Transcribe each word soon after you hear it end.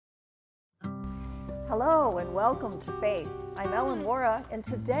Hello and welcome to Faith. I'm Ellen Waara, and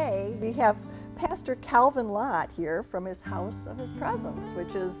today we have Pastor Kelvin Lott here from his House of His Presence,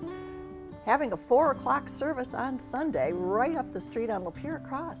 which is having a 4 o'clock service on Sunday right up the street on Lapeer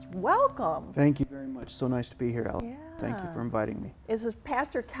Cross. Welcome. Thank you very much. So nice to be here, Ellen. Yeah. Thank you for inviting me. Is this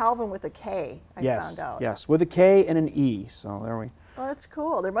Pastor Kelvin with a K, I found out? Yes, with a K and an E, so there we go. Oh, that's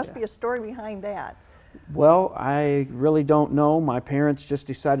cool. There must be a story behind that. Well, I really don't know. My parents just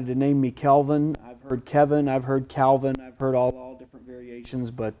decided to name me Kelvin. I've heard Kevin, I've heard Calvin, I've heard all different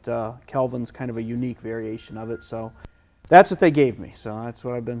variations, but Kelvin's kind of a unique variation of it, so that's what they gave me. So that's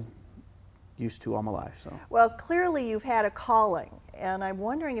what I've been used to all my life. So. Well, clearly you've had a calling, and I'm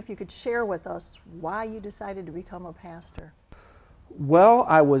wondering if you could share with us why you decided to become a pastor. Well,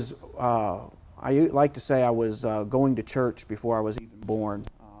 I like to say I was going to church before I was even born.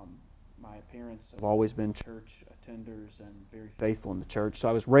 My parents have always been church attenders and very faithful in the church. So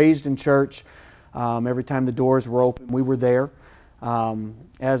I was raised in church. Every time the doors were open, we were there.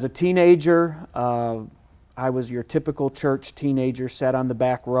 As a teenager, I was your typical church teenager, sat on the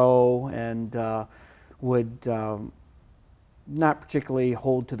back row and would not particularly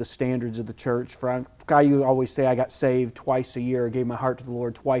hold to the standards of the church. For a guy, you always say I got saved twice a year, gave my heart to the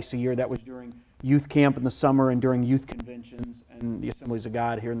Lord twice a year. That was during youth camp in the summer and during youth conventions. And the Assemblies of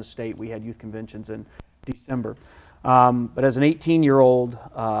God here in the state, we had youth conventions in December. But as an 18-year-old,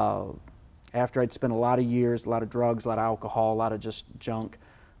 after I'd spent a lot of years, a lot of drugs, a lot of alcohol, a lot of just junk,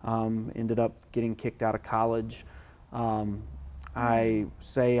 ended up getting kicked out of college. I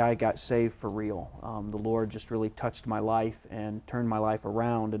say I got saved for real. The Lord just really touched my life and turned my life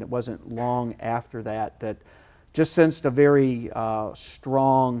around. And it wasn't long after that just sensed a very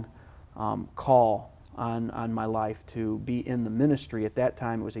strong call on my life to be in the ministry. At that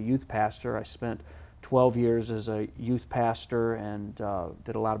time, it was a youth pastor. I spent 12 years as a youth pastor and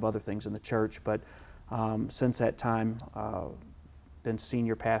did a lot of other things in the church. But since that time, been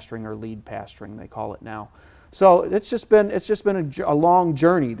senior pastoring or lead pastoring, they call it now. So it's just been a long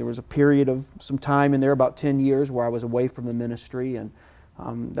journey. There was a period of some time in there, about 10 years, where I was away from the ministry, and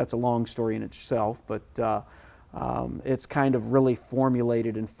that's a long story in itself. But it's kind of really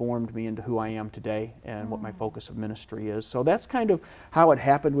formulated and formed me into who I am today and what my focus of ministry is. So that's kind of how it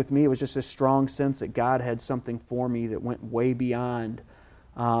happened with me. It was just a strong sense that God had something for me that went way beyond.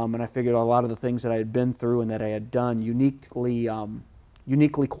 And I figured a lot of the things that I had been through and that I had done uniquely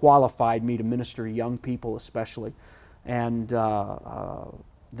qualified me to minister to young people especially. And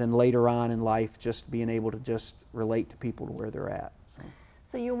then later on in life, just being able to just relate to people to where they're at.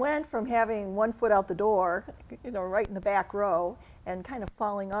 So you went from having one foot out the door, right in the back row, and kind of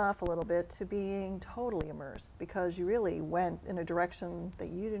falling off a little bit, to being totally immersed because you really went in a direction that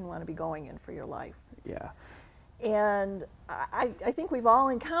you didn't want to be going in for your life. Yeah. And I think we've all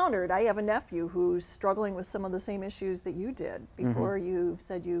encountered, I have a nephew who's struggling with some of the same issues that you did before you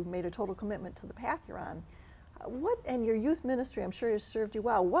said you made a total commitment to the path you're on. And your youth ministry, I'm sure, has served you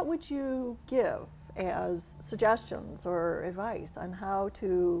well. What would you give as suggestions or advice on how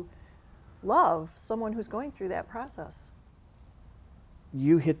to love someone who's going through that process?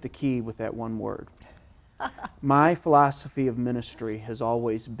 You hit the key with that one word. My philosophy of ministry has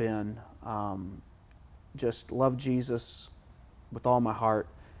always been just love Jesus with all my heart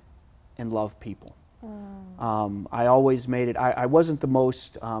and love people. I always made it, I wasn't the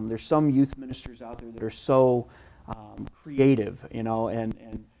most, there's some youth ministers out there that are so creative,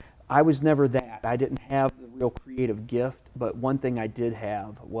 and I was never that. I didn't have the real creative gift, but one thing I did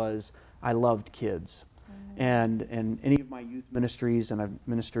have was I loved kids. And any of my youth ministries, and I've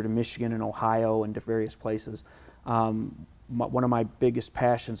ministered in Michigan and Ohio and various places, one of my biggest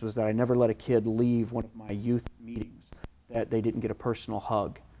passions was that I never let a kid leave one of my youth meetings that they didn't get a personal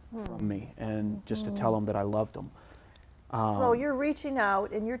hug from me, and just to tell them that I loved them. So you're reaching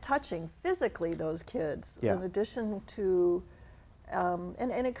out and you're touching physically those kids, in addition to,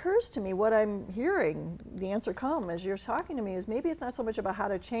 and it occurs to me what I'm hearing, the answer come as you're talking to me, is maybe it's not so much about how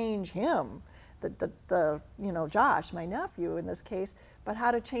to change him, Josh, my nephew in this case, but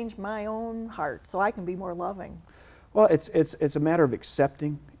how to change my own heart so I can be more loving. Well, it's a matter of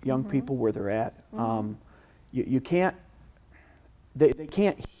accepting young people where they're at. You can't, they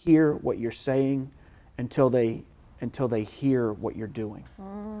can't hear what you're saying until they hear what you're doing.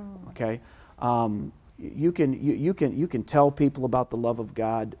 Okay, you can tell people about the love of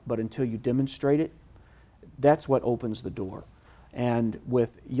God, but until you demonstrate it, that's what opens the door. And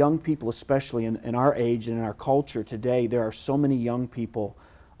with young people, especially in our age and in our culture today, there are so many young people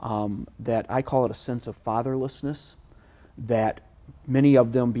that I call it a sense of fatherlessness, that many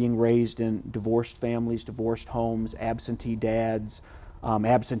of them being raised in divorced families, divorced homes, absentee dads,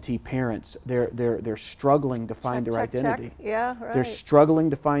 absentee parents. They're struggling to find their identity. Check. Yeah, right. They're struggling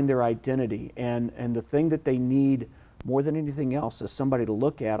to find their identity, and the thing that they need more than anything else is somebody to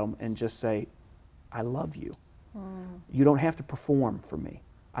look at them and just say, I love you. You don't have to perform for me.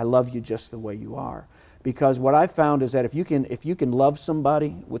 I love you just the way you are. Because what I found is that if you can love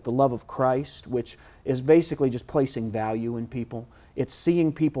somebody with the love of Christ, which is basically just placing value in people, it's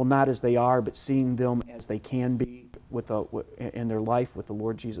seeing people not as they are, but seeing them as they can be in their life with the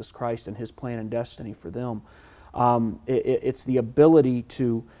Lord Jesus Christ and His plan and destiny for them. It's the ability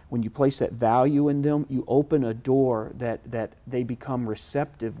to, when you place that value in them, you open a door that they become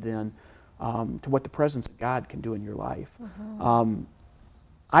receptive then to what the presence of God can do in your life.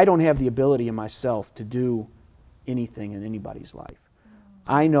 I don't have the ability in myself to do anything in anybody's life.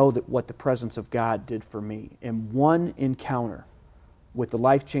 I know that what the presence of God did for me, in one encounter with the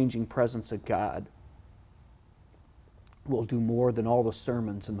life-changing presence of God, will do more than all the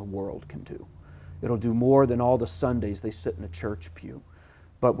sermons in the world can do. It'll do more than all the Sundays they sit in a church pew.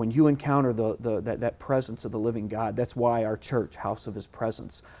 But when you encounter that presence of the living God, that's why our church, House of His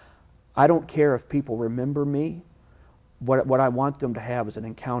Presence. I don't care if people remember me. What I want them to have is an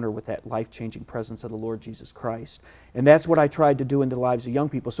encounter with that life-changing presence of the Lord Jesus Christ. And that's what I tried to do in the lives of young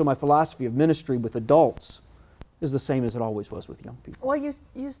people. So my philosophy of ministry with adults is the same as it always was with young people. Well,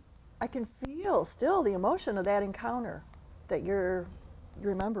 I can feel still the emotion of that encounter that you're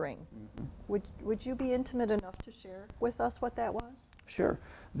remembering. Would you be intimate enough to share with us what that was? Sure.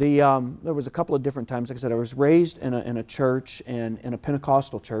 There was a couple of different times. Like I said, I was raised in a church, and in a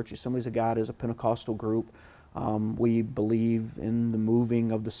Pentecostal church. Assemblies of God is a Pentecostal group. We believe in the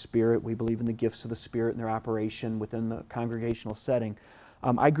moving of the Spirit. We believe in the gifts of the Spirit and their operation within the congregational setting.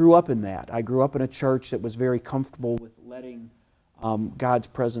 I grew up in that. I grew up in a church that was very comfortable with letting God's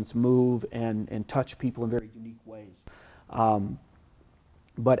presence move and touch people in very unique ways.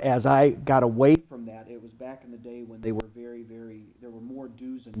 But as I got away from that, it was back in the day when they were there were more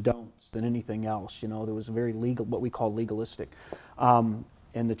do's and don'ts than anything else. There was a very legal, what we call legalistic.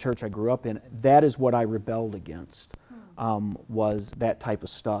 In the church I grew up in, that is what I rebelled against, was that type of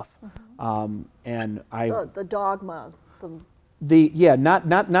stuff. And the dogma.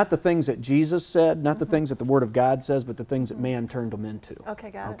 Not the things that Jesus said, not the things that the Word of God says, but the things that man turned them into.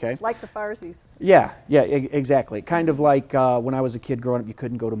 Okay, got it. Like the Pharisees. Yeah, exactly. Kind of like when I was a kid growing up, you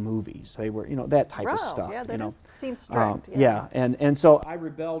couldn't go to movies. They were, that type of stuff. Yeah, that seems strict. And so I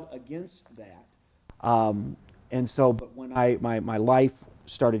rebelled against that. And so, but when my life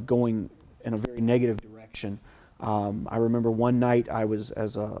started going in a very negative direction, I remember one night I was,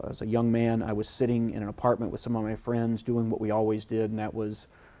 as a young man, I was sitting in an apartment with some of my friends doing what we always did, and that was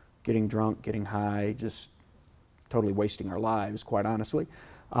getting drunk, getting high, just totally wasting our lives, quite honestly.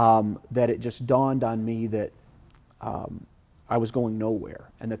 That it just dawned on me that I was going nowhere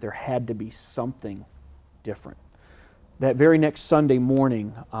and that there had to be something different. That very next Sunday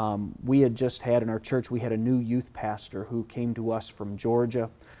morning, we had just had in our church, we had a new youth pastor who came to us from Georgia,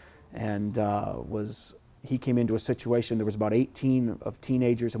 and he came into a situation, there was about 18 of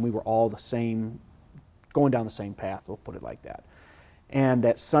teenagers, and we were all the same, going down the same path, we'll put it like that. And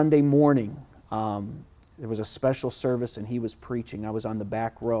that Sunday morning, there was a special service, and he was preaching. I was on the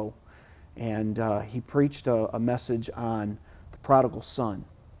back row, and he preached a message on the prodigal son.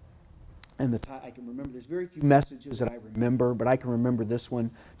 And I can remember, there's very few messages that I remember, but I can remember this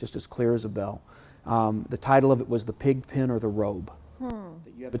one just as clear as a bell. The title of it was The Pig Pen or the Robe.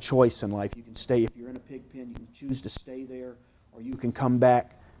 That you have a choice in life. You can stay, if you're in a pig pen, you can choose to stay there, or you can come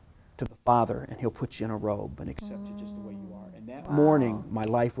back to the Father and He'll put you in a robe and accept you just the way you are. And that morning, my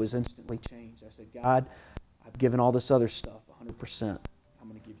life was instantly changed. I said, God, I've given all this other stuff 100%. I'm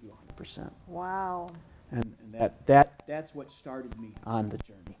going to give you 100%. Wow. And that's what started me on the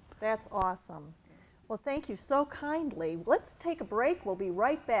journey. That's awesome. Well, thank you so kindly. Let's take a break. We'll be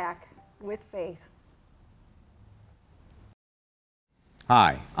right back with Faith.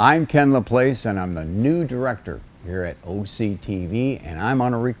 Hi, I'm Ken LaPlace, and I'm the new director here at OCTV, and I'm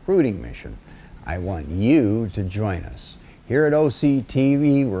on a recruiting mission. I want you to join us. Here at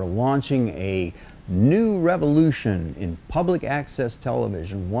OCTV, we're launching a new revolution in public access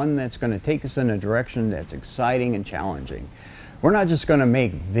television, one that's going to take us in a direction that's exciting and challenging. We're not just going to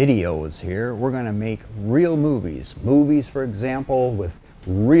make videos here, we're going to make real movies. Movies, for example, with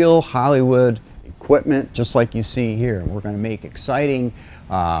real Hollywood equipment, just like you see here. We're going to make exciting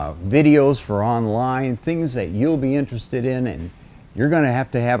videos for online, things that you'll be interested in, and you're going to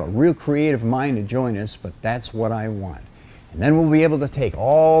have a real creative mind to join us, but that's what I want. And then we'll be able to take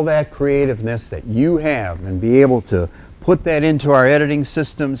all that creativeness that you have and be able to put that into our editing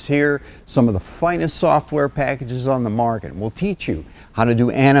systems here, some of the finest software packages on the market. We'll teach you how to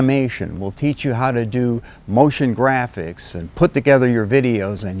do animation. We'll teach you how to do motion graphics and put together your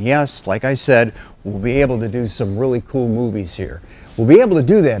videos. And yes, like I said, we'll be able to do some really cool movies here. We'll be able to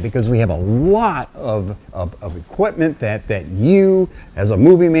do that because we have a lot of equipment that you, as a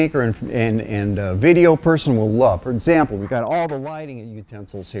movie maker and a video person, will love. For example, we've got all the lighting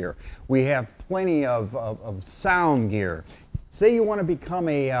utensils here. We have plenty of sound gear. Say you want to become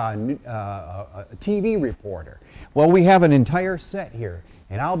a TV reporter. Well, we have an entire set here,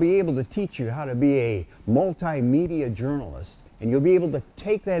 and I'll be able to teach you how to be a multimedia journalist, and you'll be able to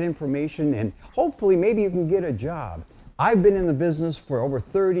take that information and hopefully maybe you can get a job. I've been in the business for over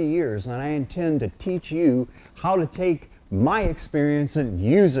 30 years, and I intend to teach you how to take my experience and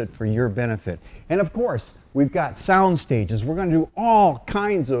use it for your benefit. And of course, we've got sound stages. We're going to do all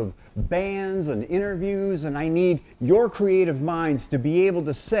kinds of bands and interviews, and I need your creative minds to be able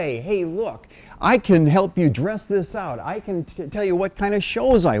to say, hey, look, I can help you dress this out. I can tell you what kind of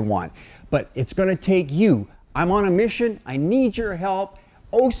shows I want, but it's going to take you. I'm on a mission. I need your help.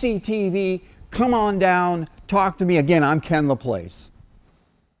 OCTV, come on down. Talk to me. Again, I'm Ken LaPlace.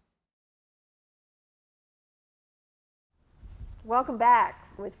 Welcome back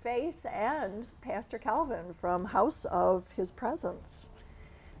with Faith and Pastor Kelvin from House of His Presence.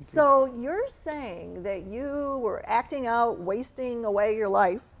 So you're saying that you were acting out, wasting away your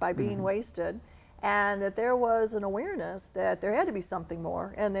life by being wasted, and that there was an awareness that there had to be something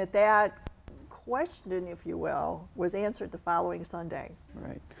more, and that question, if you will, was answered the following Sunday.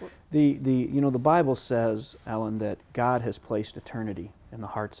 Right. The Bible says, Ellen, that God has placed eternity in the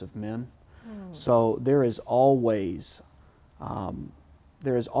hearts of men. So there is always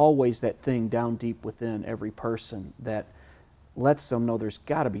that thing down deep within every person that lets them know there's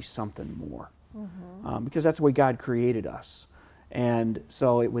got to be something more, because that's the way God created us. And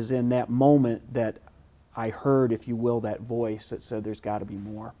so it was in that moment that I heard, if you will, that voice that said there's got to be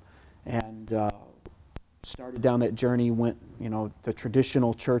more. And started down that journey, went, the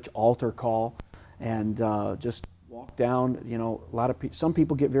traditional church altar call, and just walked down. A lot of some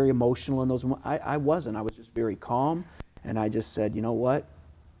people get very emotional in those. I wasn't. I was just very calm, and I just said, you know what?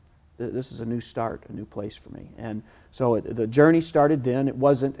 This is a new start, a new place for me. And so the journey started then. It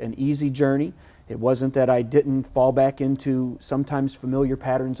wasn't an easy journey. It wasn't that I didn't fall back into sometimes familiar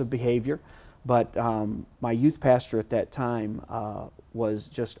patterns of behavior, but my youth pastor at that time was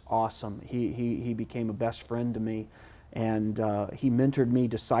just awesome. He became a best friend to me, and he mentored me,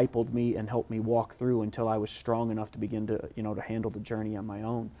 discipled me, and helped me walk through until I was strong enough to begin to to handle the journey on my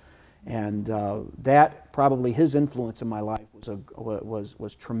own. And that probably his influence in my life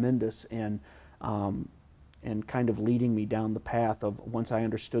was tremendous in kind of leading me down the path of, once I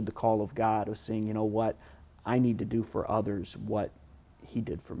understood the call of God, of saying, you know what, I need to do for others what he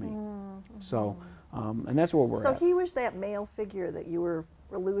did for me. So, and that's where we're at. So he was that male figure that you were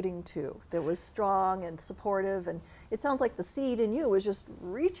alluding to, that was strong and supportive, and it sounds like the seed in you was just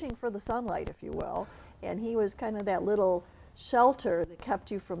reaching for the sunlight, if you will, and he was kind of that little shelter that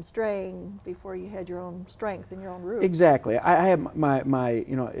kept you from straying before you had your own strength and your own roots. Exactly. I had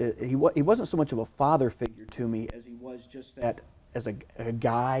he wasn't so much of a father figure to me as he was just that as a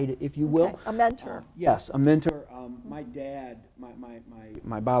guide, if you will. Okay. A mentor. Yes, a mentor. My dad,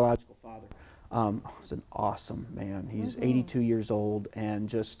 my biological father, was an awesome man. He's 82 years old,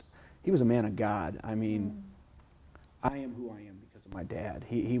 and he was a man of God. I mean, I am who I am because of my dad.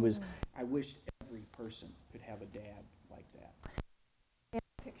 He was. I wish every person could have a dad like that. And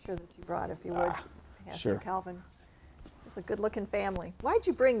a picture that you brought, if you would, Pastor Sure. Kelvin. It's a good-looking family. Why'd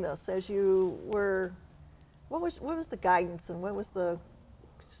you bring this as you were? What was the guidance, and what was the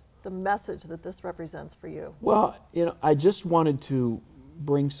message that this represents for you? Well, I just wanted to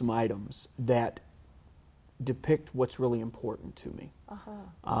bring some items that depict what's really important to me.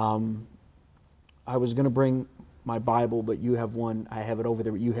 I was going to bring my Bible, but you have one. I have it over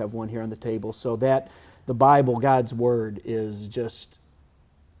there, but you have one here on the table. So that the Bible, God's Word, is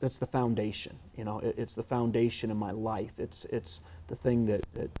that's the foundation. It's the foundation of my life. It's the thing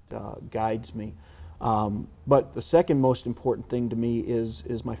that guides me. But the second most important thing to me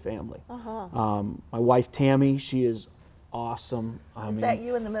is my family. My wife Tammy, she is awesome. Is that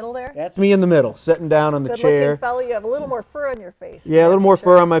you in the middle there? That's me in the middle, sitting down on the chair. Good-looking fellow. You have a little more fur on your face. Yeah, a little more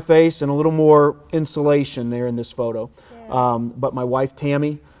fur on my face and a little more insulation there in this photo. Yeah. But my wife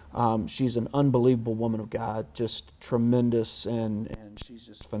Tammy, she's an unbelievable woman of God, just tremendous, and she's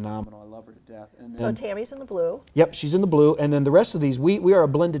just phenomenal. I love her to death. And So Tammy's in the blue. Yep, she's in the blue, and then the rest of these, we are a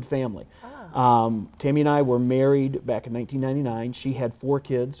blended family. Tammy and I were married back in 1999. She had 4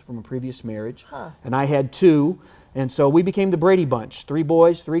 kids from a previous marriage, and I had 2. And so we became the Brady Bunch, 3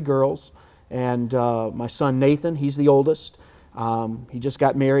 boys, 3 girls. And my son Nathan, he's the oldest. He just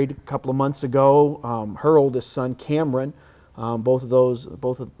got married a couple of months ago. Her oldest son Cameron, they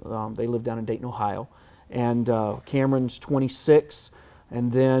live down in Dayton, Ohio. And Cameron's 26. And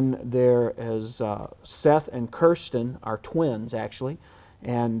then there is Seth and Kirsten are twins, actually.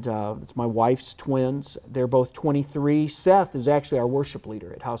 And it's my wife's twins. They're both 23. Seth is actually our worship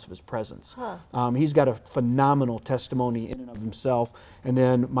leader at House of His Presence. He's got a phenomenal testimony in and of himself. And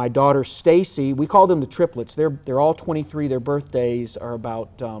then my daughter Stacy, we call them the triplets. They're all 23. Their birthdays are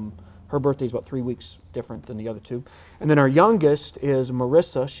about, her birthday's about 3 weeks different than the other 2. And then our youngest is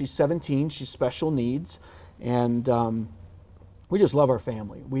Marissa. She's 17. She's special needs. And we just love our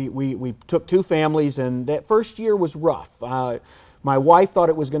family. We took 2 families, and that first year was rough. My wife thought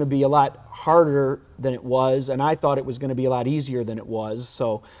it was going to be a lot harder than it was, and I thought it was going to be a lot easier than it was.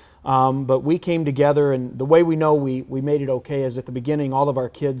 So, but we came together, and the way we know we made it okay is at the beginning, all of our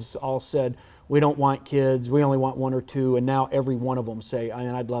kids all said, we don't want kids, we only want 1 or 2, and now every one of them say,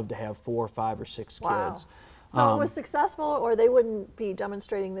 I'd love to have 4 or 5 or 6 kids. So it was successful, or they wouldn't be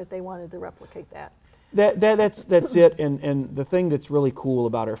demonstrating that they wanted to replicate that? That's it, and the thing that's really cool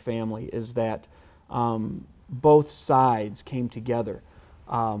about our family is that both sides came together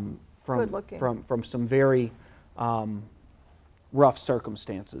from some very rough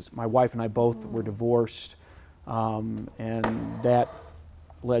circumstances. My wife and I both were divorced, and that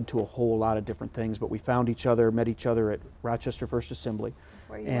led to a whole lot of different things, but we found each other, met each other at Rochester First Assembly.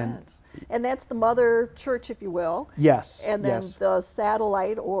 Where you went. And that's the mother church, if you will. Yes. And then yes. the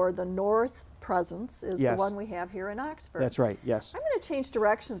satellite or the north presence is yes. the one we have here in Oxford. That's right, yes. I'm going to change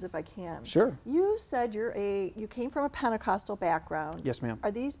directions if I can. Sure. You said you came from a Pentecostal background. Yes, ma'am.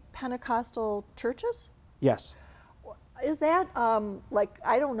 Are these Pentecostal churches? Yes. Is that,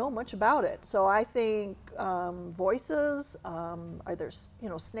 I don't know much about it, so I think voices, are there,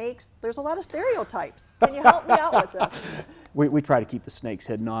 snakes? There's a lot of stereotypes. Can you help me out with this? We try to keep the snakes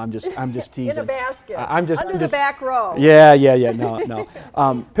hidden. No, I'm just teasing. In a basket, under the back row. Yeah, no.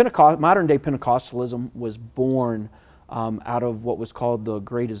 Modern day Pentecostalism was born out of what was called the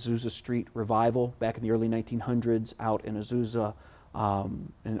Great Azusa Street Revival back in the early 1900s out in Azusa,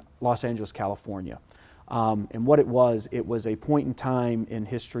 in Los Angeles, California. And what it was a point in time in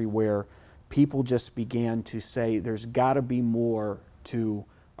history where people just began to say there's got to be more to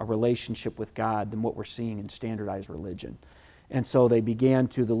a relationship with God than what we're seeing in standardized religion. And so the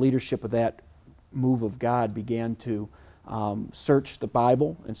leadership of that move of God began to search the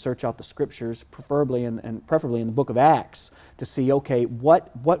Bible and search out the Scriptures, preferably and preferably in the book of Acts, to see, okay,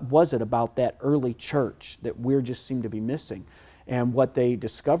 what was it about that early church that we just seem to be missing? And what they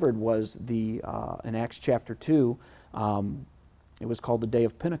discovered was in Acts chapter 2, it was called the Day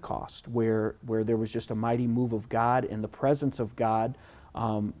of Pentecost, where there was just a mighty move of God, and the presence of God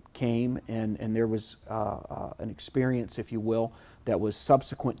came, and there was an experience, if you will, that was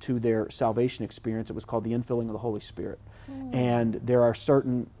subsequent to their salvation experience. It was called the infilling of the Holy Spirit. And there are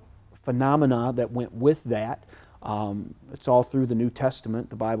certain phenomena that went with that. It's all through the New Testament.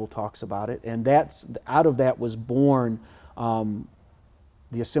 The Bible talks about it. And out of that was born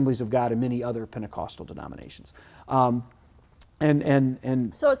the Assemblies of God and many other Pentecostal denominations. So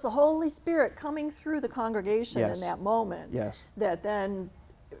it's the Holy Spirit coming through the congregation yes. in that moment yes. that then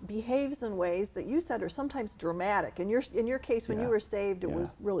behaves in ways that you said are sometimes dramatic. In your case, when yeah. you were saved, it yeah.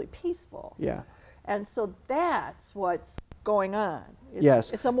 was really peaceful. Yeah. And so that's what's going on.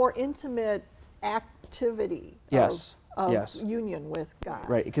 Yes. It's a more intimate activity yes. of yes. union with God.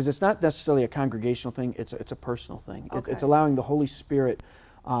 Right, because it's not necessarily a congregational thing, it's a personal thing. Okay. It's allowing the Holy Spirit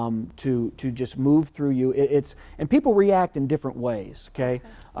to just move through you. And people react in different ways, okay?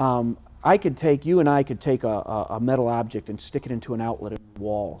 You and I could take a metal object and stick it into an outlet in the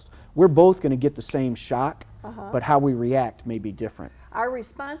walls. We're both going to get the same shock, but how we react may be different. Our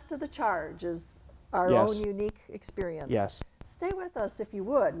response to the charge is our yes. own unique experience. Yes. Stay with us if you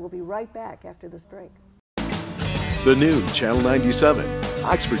would. We'll be right back after this break. The new Channel 97,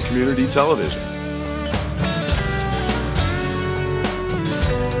 Oxford Community Television.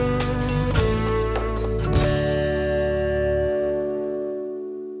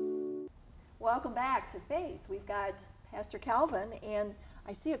 Welcome back to Faith. We've got Pastor Kelvin, and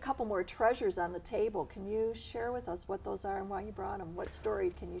I see a couple more treasures on the table. Can you share with us what those are and why you brought them? What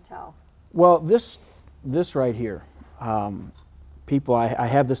story can you tell? Well, this right here, people, I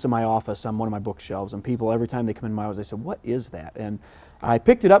have this in my office on one of my bookshelves, and people, every time they come in my office, they say, what is that? And I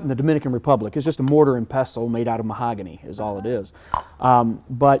picked it up in the Dominican Republic. It's just a mortar and pestle made out of mahogany is all it is.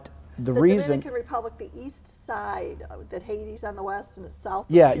 But the the reason. Dominican Republic, the east side, that Haiti's on the west and it's south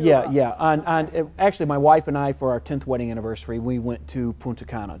of Yeah, Cuba. yeah. Actually, my wife and I, for our 10th wedding anniversary, we went to Punta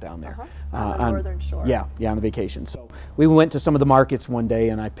Cana down there. On the northern shore. Yeah, on the vacation. So we went to some of the markets one day,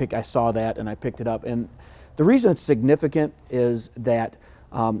 and I saw that, and I picked it up. And the reason it's significant is that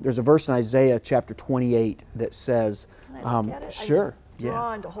there's a verse in Isaiah chapter 28 that says, Can I look at it? Sure. I'm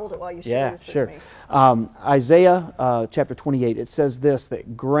drawn to hold it while you share Yeah, this sure. with me. Isaiah chapter 28, it says this,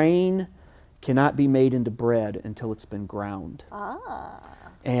 that grain cannot be made into bread until it's been ground.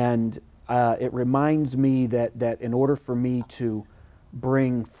 And it reminds me that in order for me to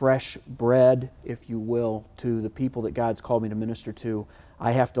bring fresh bread, if you will, to the people that God's called me to minister to,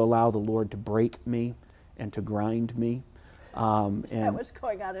 I have to allow the Lord to break me and to grind me. There's that much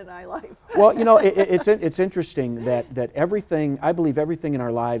going on in our life. Well, you know, it's interesting that everything, I believe everything in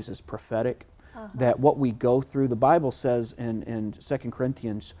our lives is prophetic, that what we go through, the Bible says in 2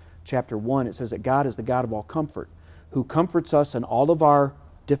 Corinthians chapter 1, it says that God is the God of all comfort, who comforts us in all of our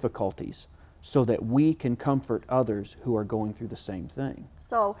difficulties so that we can comfort others who are going through the same thing.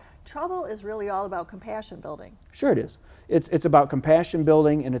 So trouble is really all about compassion building. Sure it is. It's about compassion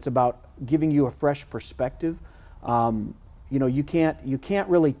building, and it's about giving you a fresh perspective. You know, you can't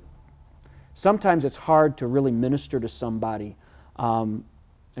really, sometimes it's hard to really minister to somebody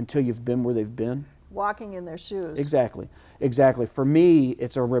until you've been where they've been. Walking in their shoes. Exactly. For me,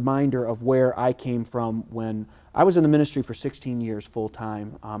 it's a reminder of where I came from when I was in the ministry for 16 years full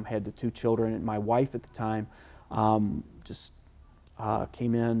time, had the 2 children, and my wife at the time just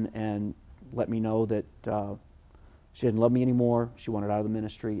came in and let me know that she didn't love me anymore. She wanted out of the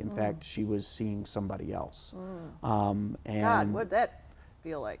ministry. In fact, she was seeing somebody else. And God, what'd that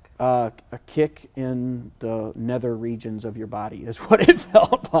feel like? a kick in the nether regions of your body is what it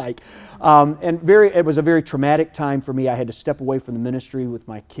felt like. It was a very traumatic time for me. I had to step away from the ministry with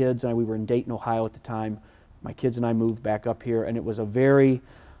my kids. We were in Dayton, Ohio at the time. My kids and I moved back up here, and it was a very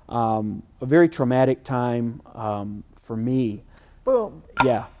traumatic time for me. Boom.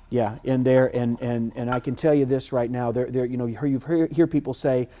 Yeah, in there, and I can tell you this right now. You know, you hear people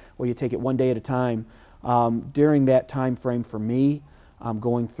say, "Well, you take it one day at a time." During that time frame for me,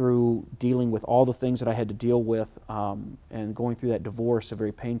 going through dealing with all the things that I had to deal with, and going through that divorce, a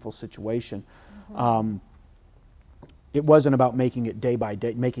very painful situation. It wasn't about making it day by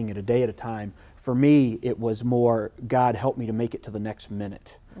day, making it a day at a time. For me, it was more, God help me to make it to the next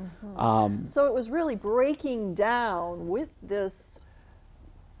minute. So it was really breaking down with this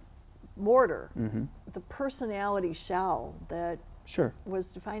mortar, the personality shell that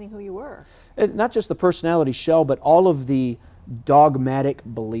was defining who you were. And not just the personality shell, but all of the dogmatic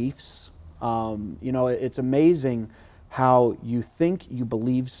beliefs. You know, it's amazing how you think you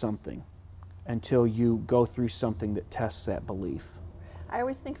believe something until you go through something that tests that belief. I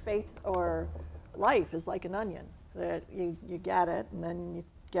always think faith or life is like an onion, that you get it and then you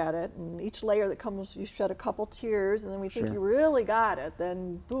get it, and each layer that comes, you shed a couple tears, and then we think you really got it,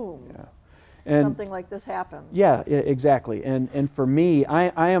 then boom, and something like this happens. Yeah, exactly. And for me,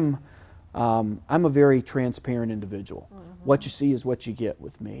 I'm a very transparent individual. What you see is what you get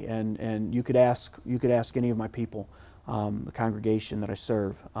with me, and you could ask any of my people, the congregation that I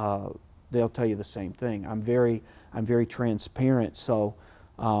serve, they'll tell you the same thing. I'm very transparent, so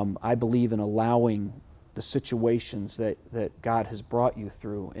I believe in allowing the situations that God has brought you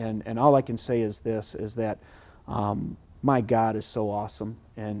through. And all I can say is this, is that my God is so awesome,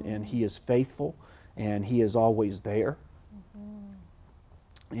 and He is faithful, and He is always there.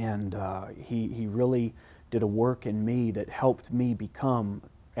 And he really did a work in me that helped me become,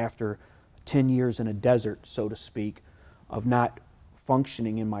 after 10 years in a desert, so to speak, of not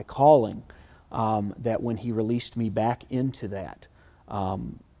functioning in my calling, that when He released me back into that,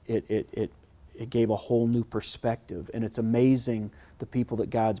 it gave a whole new perspective. And it's amazing the people that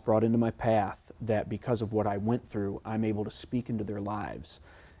God's brought into my path, that because of what I went through, I'm able to speak into their lives.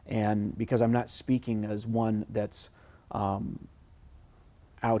 And because I'm not speaking as one that's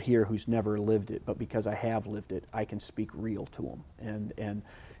out here who's never lived it, but because I have lived it, I can speak real to them.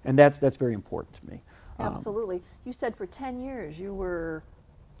 And that's very important to me. Absolutely. You said for 10 years you were...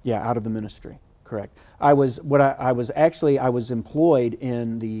 Yeah, out of the ministry, correct. I was employed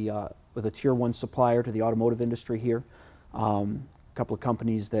in with a Tier 1 supplier to the automotive industry here. A couple of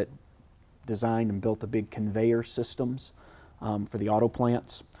companies that designed and built the big conveyor systems for the auto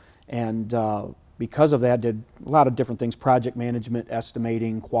plants. And because of that, did a lot of different things: project management,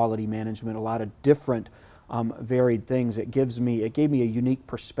 estimating, quality management, a lot of different varied things. It gave me a unique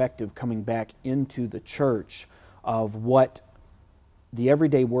perspective coming back into the church of what the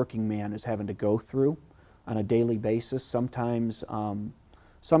everyday working man is having to go through on a daily basis. Sometimes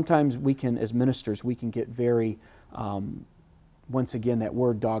sometimes we can, as ministers, we can get very, once again, that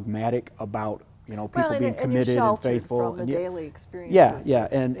word dogmatic about, people being committed and faithful. From the daily experiences. Yeah.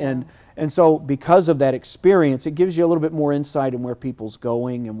 And so because of that experience, it gives you a little bit more insight in where people's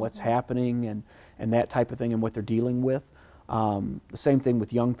going and what's happening and that type of thing and what they're dealing with. The same thing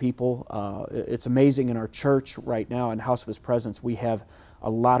with young people. It's amazing in our church right now in House of His Presence, we have a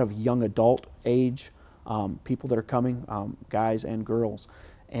lot of young adult age people that are coming, guys and girls,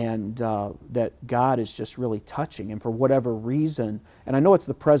 and that God is just really touching. And for whatever reason, and I know it's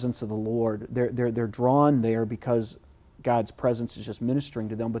the presence of the Lord, they're drawn there because God's presence is just ministering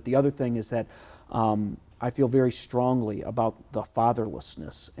to them. But the other thing is that I feel very strongly about the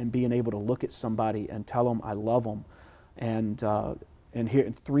fatherlessness and being able to look at somebody and tell them I love them. And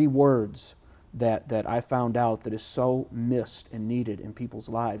here 3 words that I found out that is so missed and needed in people's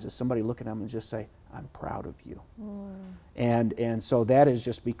lives is somebody looking at them and just say, I'm proud of you. And so that has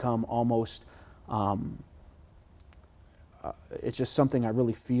just become almost, it's just something I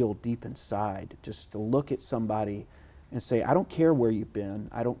really feel deep inside, just to look at somebody and say, I don't care where you've been,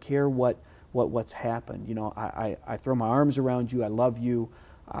 I don't care what's happened. I throw my arms around you, I love you,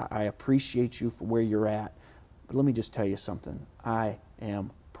 I appreciate you for where you're at. But let me just tell you something, I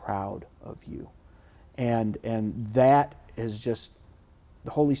am proud of you. And that is just, the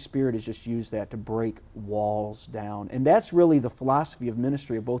Holy Spirit has just used that to break walls down. And that's really the philosophy of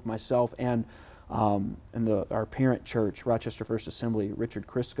ministry of both myself and our parent church, Rochester First Assembly. Richard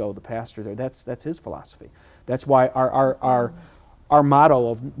Crisco, the pastor there, that's his philosophy. That's why our motto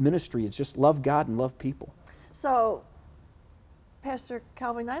of ministry is just love God and love people. So, Pastor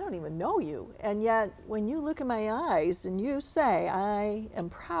Kelvin, I don't even know you, and yet when you look in my eyes and you say, I am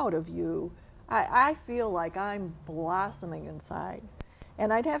proud of you, I feel like I'm blossoming inside.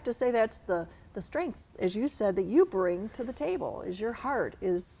 And I'd have to say that's the strength, as you said, that you bring to the table, is your heart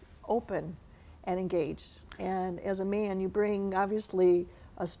is open and engaged. And as a man, you bring, obviously,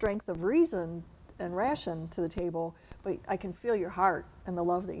 a strength of reason and ration to the table, but I can feel your heart and the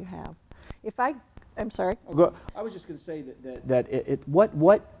love that you have. I'm sorry. I was just going to say that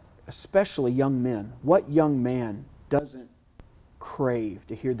what especially young men, what young man doesn't crave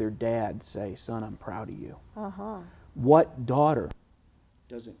to hear their dad say, son, I'm proud of you? What daughter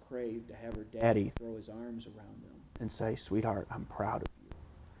doesn't crave to have her daddy throw his arms around them and say, sweetheart, I'm proud of you?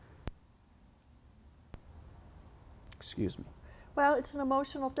 Excuse me. Well, it's an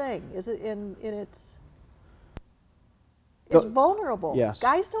emotional thing. Is it it's vulnerable. Yes.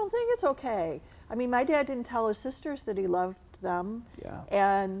 Guys don't think it's okay. I mean, my dad didn't tell his sisters that he loved them,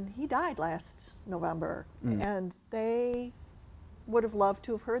 and he died last November, and they would have loved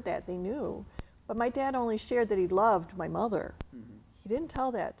to have heard that. They knew. But my dad only shared that he loved my mother. He didn't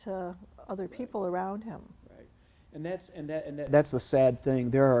tell that to other people around him. Right. And that's the sad thing.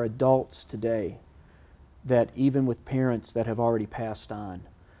 There are adults today that even with parents that have already passed on,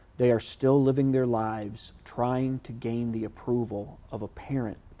 they are still living their lives trying to gain the approval of a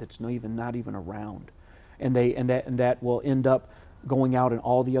parent that's not even around, and that will end up going out in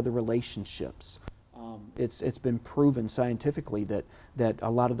all the other relationships. It's been proven scientifically that a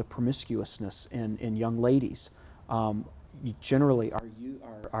lot of the promiscuousness in young ladies generally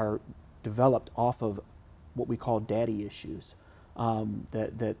are developed off of what we call daddy issues.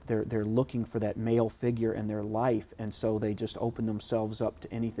 That they're looking for that male figure in their life, and so they just open themselves up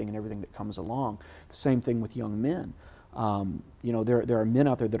to anything and everything that comes along. The same thing with young men. There are men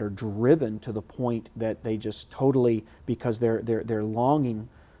out there that are driven to the point that they just totally, because they're longing.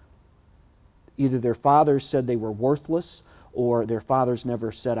 Either their fathers said they were worthless, or their fathers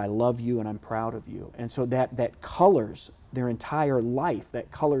never said, I love you and I'm proud of you. And so that colors their entire life, that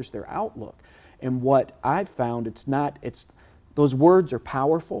colors their outlook. And what I've found, those words are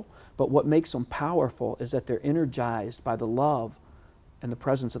powerful, but what makes them powerful is that they're energized by the love and the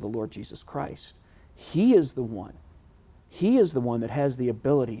presence of the Lord Jesus Christ. He is the one that has the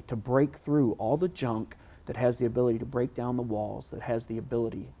ability to break through all the junk, that has the ability to break down the walls, that has the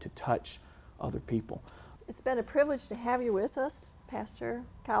ability to touch other people. It's been a privilege to have you with us, Pastor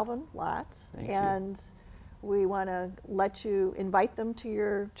Kelvin Lott. Thank you. And we want to let you invite them to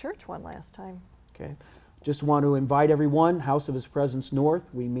your church one last time. Okay. Just want to invite everyone, House of His Presence North.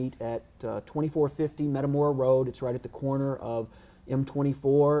 We meet at 2450 Metamora Road. It's right at the corner of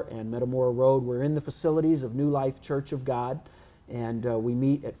M24 and Metamora Road. We're in the facilities of New Life Church of God. And we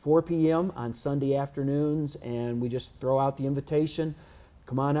meet at 4 p.m. on Sunday afternoons, and we just throw out the invitation.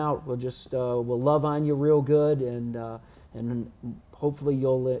 Come on out. We'll love on you real good, and hopefully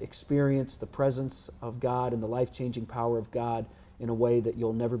you'll experience the presence of God and the life-changing power of God in a way that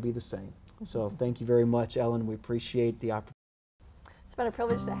you'll never be the same. So thank you very much, Ellen. We appreciate the opportunity. been a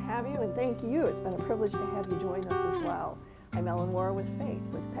privilege to have you, and thank you. It's been a privilege to have you join us as well. I'm Ellen Waara with Faith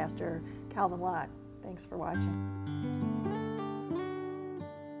with Pastor Kelvin Lott. Thanks for watching.